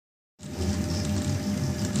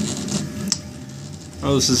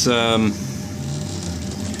Well, this is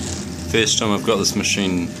first time I've got this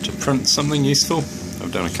machine to print something useful.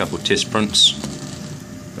 I've done a couple of test prints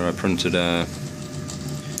where I printed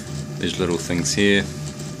these little things here.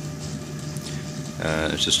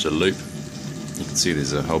 It's just a loop. You can see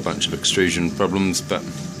there's a whole bunch of extrusion problems, but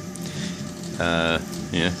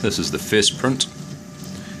yeah, this is the first print.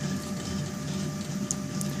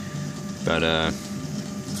 But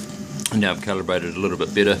now I've calibrated it a little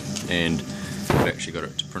bit better, and I've actually got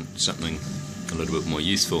it to print something a little bit more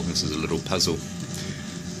useful. This is a little puzzle.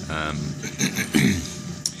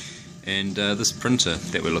 And this printer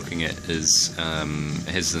that we're looking at is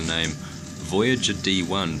has the name Voyager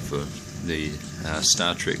D1 for the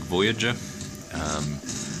Star Trek Voyager.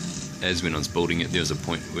 As when I was building it, there was a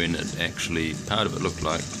point when it actually, part of it looked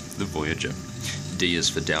like the Voyager. D is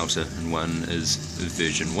for Delta and 1 is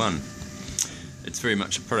version 1. It's very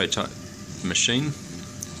much a prototype machine,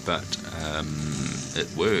 but it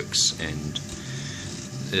works, and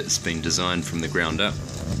it's been designed from the ground up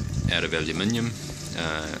out of aluminium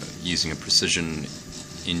using a precision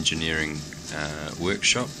engineering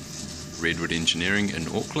workshop, Redwood Engineering in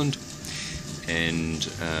Auckland, and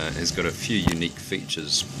has got a few unique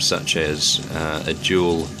features such as a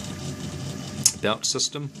dual belt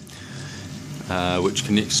system which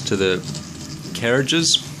connects to the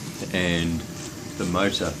carriages, and the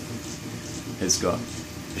motor has got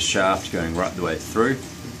a shaft going right the way through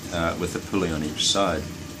with a pulley on each side.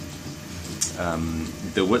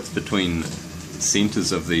 The width between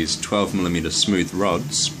centres of these 12mm smooth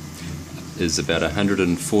rods is about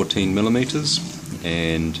 114 millimeters,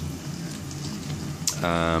 and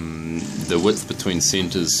the width between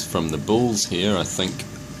centres from the bulls here I think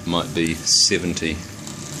might be 70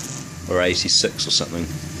 or 86 or something.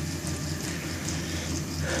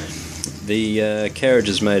 The carriage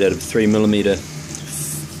is made out of 3mm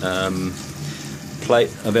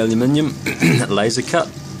plate of aluminium, laser cut,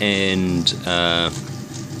 and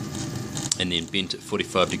then bent at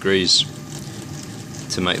 45 degrees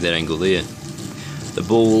to make that angle there. The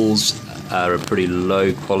balls are a pretty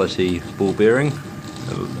low quality ball bearing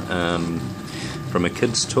from a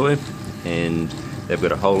kid's toy, and they've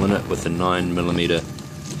got a hole in it with a 9mm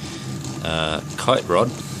kite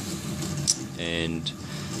rod, and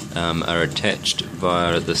are attached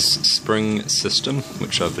via this spring system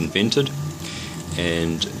which I've invented,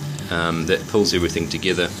 and that pulls everything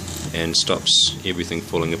together and stops everything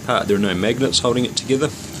falling apart. There are no magnets holding it together,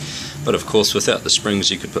 but of course without the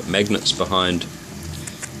springs you could put magnets behind,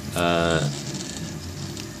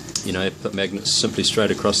 you know, put magnets simply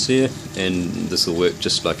straight across there, and this will work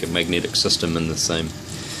just like a magnetic system in the same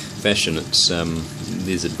fashion. It's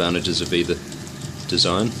there's advantages of either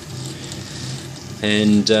design.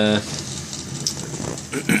 And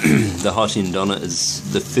the hot end on it is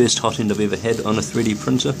the first hot end I've ever had on a 3D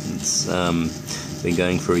printer. It's been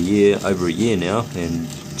going for over a year now, and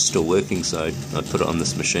still working, so I put it on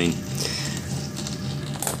this machine.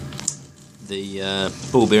 The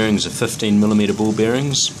ball bearings are 15mm ball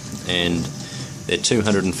bearings, and they're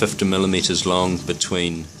 250mm long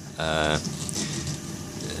between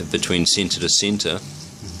centre to centre,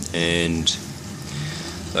 and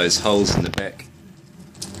those holes in the back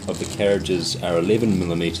of the carriages are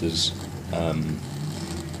 11mm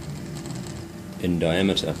in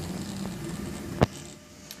diameter.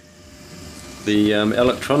 The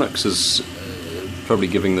electronics is probably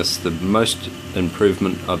giving this the most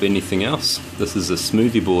improvement of anything else. This is a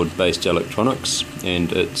smoothie board based electronics,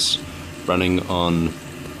 and it's running on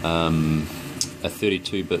a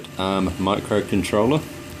 32-bit ARM microcontroller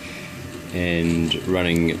and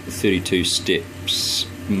running 32 steps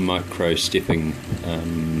micro stepping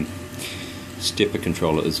stepper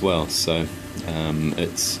controller as well, so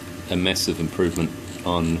it's a massive improvement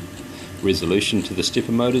on resolution to the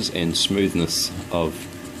stepper motors and smoothness of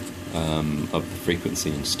the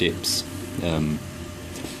frequency and steps.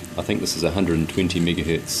 I think this is 120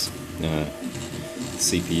 megahertz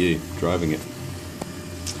CPU driving it.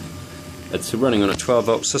 It's running on a 12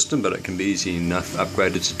 volt system, but it can be easy enough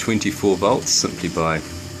upgraded to 24 volts simply by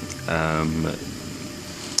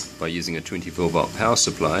using a 24 volt power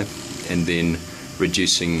supply, and then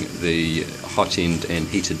reducing the hot end and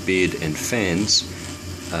heated bed and fans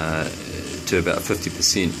to about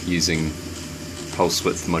 50% using pulse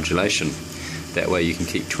width modulation. That way you can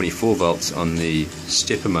keep 24 volts on the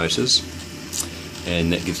stepper motors,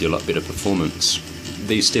 and that gives you a lot better performance.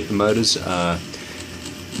 These stepper motors are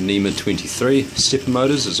NEMA 23 stepper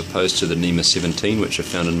motors as opposed to the NEMA 17, which are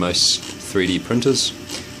found in most 3D printers.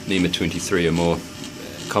 NEMA 23 are more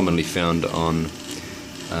commonly found on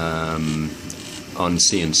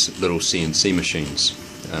little CNC machines.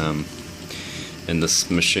 and this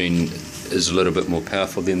machine is a little bit more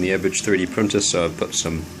powerful than the average 3D printer, so I've put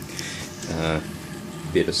some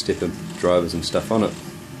better stepper drivers and stuff on it.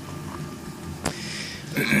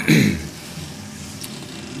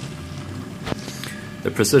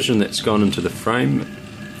 The precision that's gone into the frame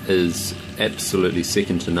is absolutely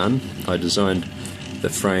second to none. I designed the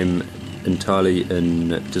frame entirely in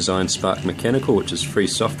Design Spark Mechanical, which is free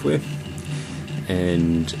software,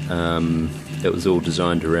 and it was all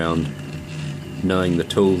designed around knowing the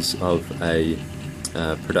tools of a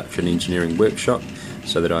production engineering workshop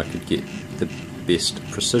so that I could get the best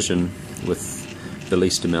precision with the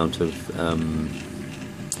least amount of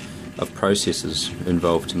processes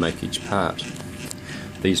involved to make each part.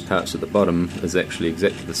 These parts at the bottom is actually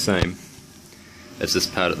exactly the same as this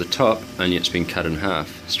part at the top, only it's been cut in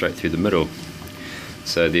half straight through the middle.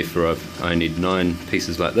 So therefore I need 9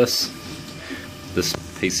 pieces like this. This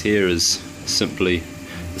piece here is simply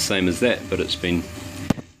the same as that, but it's been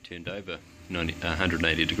turned over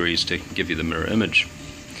 180 degrees to give you the mirror image.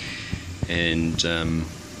 And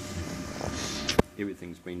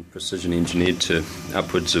everything's been precision engineered to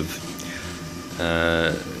upwards of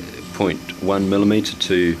 0.1mm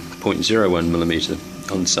to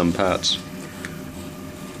 0.01mm on some parts.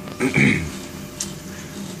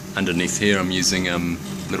 Underneath here I'm using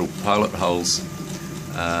little pilot holes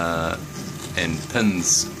and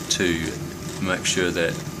pins to make sure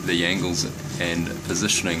that the angles and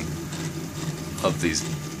positioning of these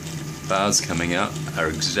bars coming out are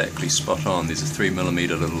exactly spot on. There's a 3mm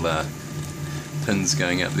little pins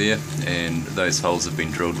going up there, and those holes have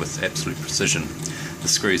been drilled with absolute precision. The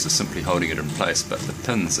screws are simply holding it in place, but the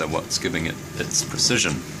pins are what's giving it its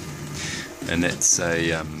precision. And that's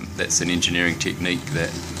an engineering technique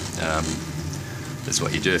that is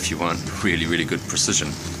what you do if you want really good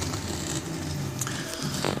precision.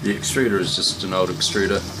 The extruder is just an old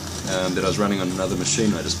extruder that I was running on another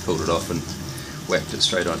machine. I just pulled it off and whacked it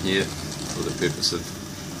straight on here for the purpose of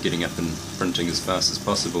getting up and printing as fast as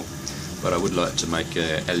possible. But I would like to make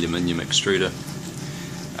an aluminium extruder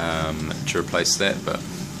to replace that, but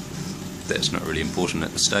that's not really important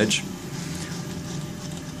at this stage.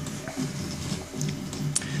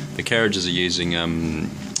 The carriages are using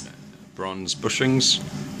bronze bushings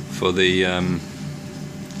for the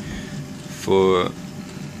for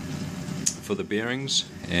the bearings,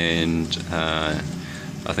 and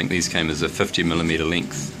I think these came as a 50mm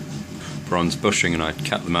length bronze bushing, and I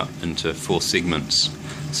cut them up into 4 segments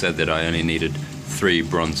so that I only needed 3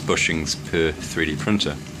 bronze bushings per 3D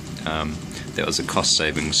printer. That was a cost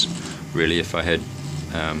savings really. If I had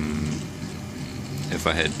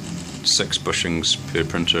 6 bushings per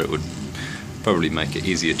printer, it would probably make it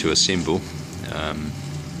easier to assemble,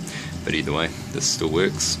 but either way this still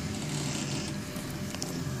works.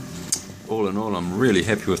 All in all, I'm really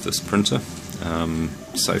happy with this printer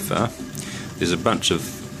so far. There's a bunch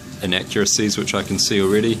of inaccuracies which I can see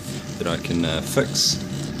already that I can fix,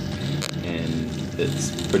 and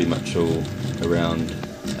it's pretty much all around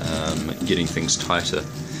getting things tighter,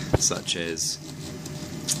 such as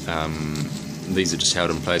these are just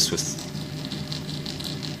held in place with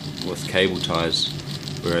cable ties,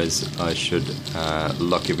 whereas I should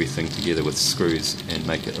lock everything together with screws and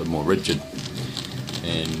make it more rigid.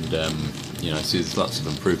 And you know, so there's lots of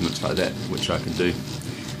improvements like that which I can do.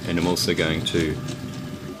 And I'm also going to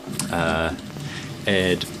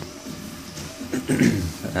add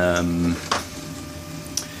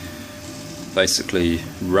basically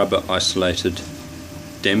rubber isolated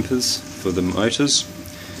dampers for the motors.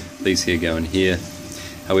 These here go in here.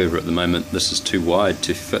 However, at the moment this is too wide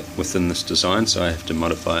to fit within this design, so I have to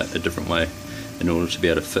modify it a different way in order to be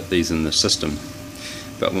able to fit these in the system.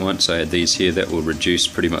 But once I add these here, that will reduce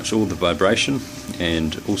pretty much all the vibration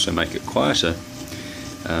and also make it quieter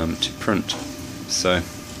to print. So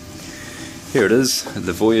here it is,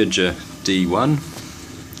 the Voyager D1.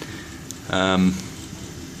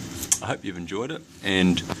 I hope you've enjoyed it,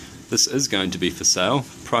 and this is going to be for sale.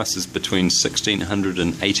 Price is between 1,600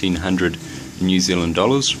 and 1,800 New Zealand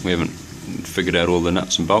dollars. We haven't figured out all the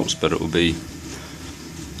nuts and bolts, but it will be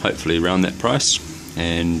hopefully around that price,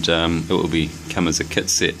 and it will come as a kit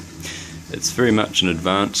set. It's very much an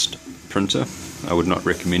advanced printer. I would not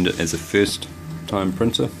recommend it as a first time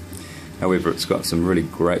printer. However, it's got some really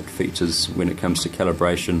great features when it comes to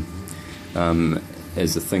calibration,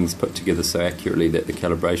 as the things put together so accurately that the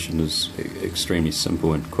calibration is extremely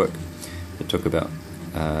simple and quick. It took about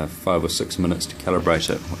 5 or 6 minutes to calibrate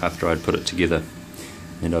it after I'd put it together,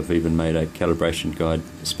 and I've even made a calibration guide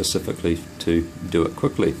specifically to do it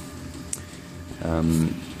quickly.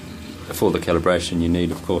 For the calibration you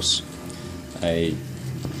need, of course, a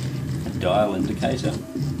dial indicator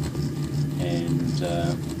and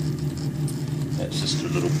that's just a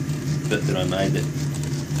little bit that I made that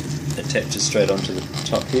attaches straight onto the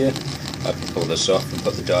top here. I can pull this off and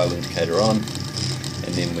put the dial indicator on,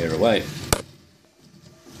 and then we're away.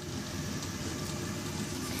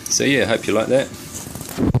 So yeah, hope you like that.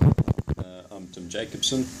 I'm Tim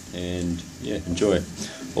Jacobson, and yeah, enjoy.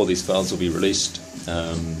 All these files will be released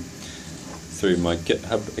through my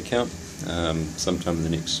GitHub account sometime in the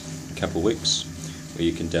next couple of weeks, where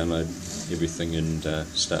you can download everything and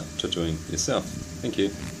start tattooing yourself. Thank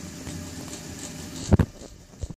you.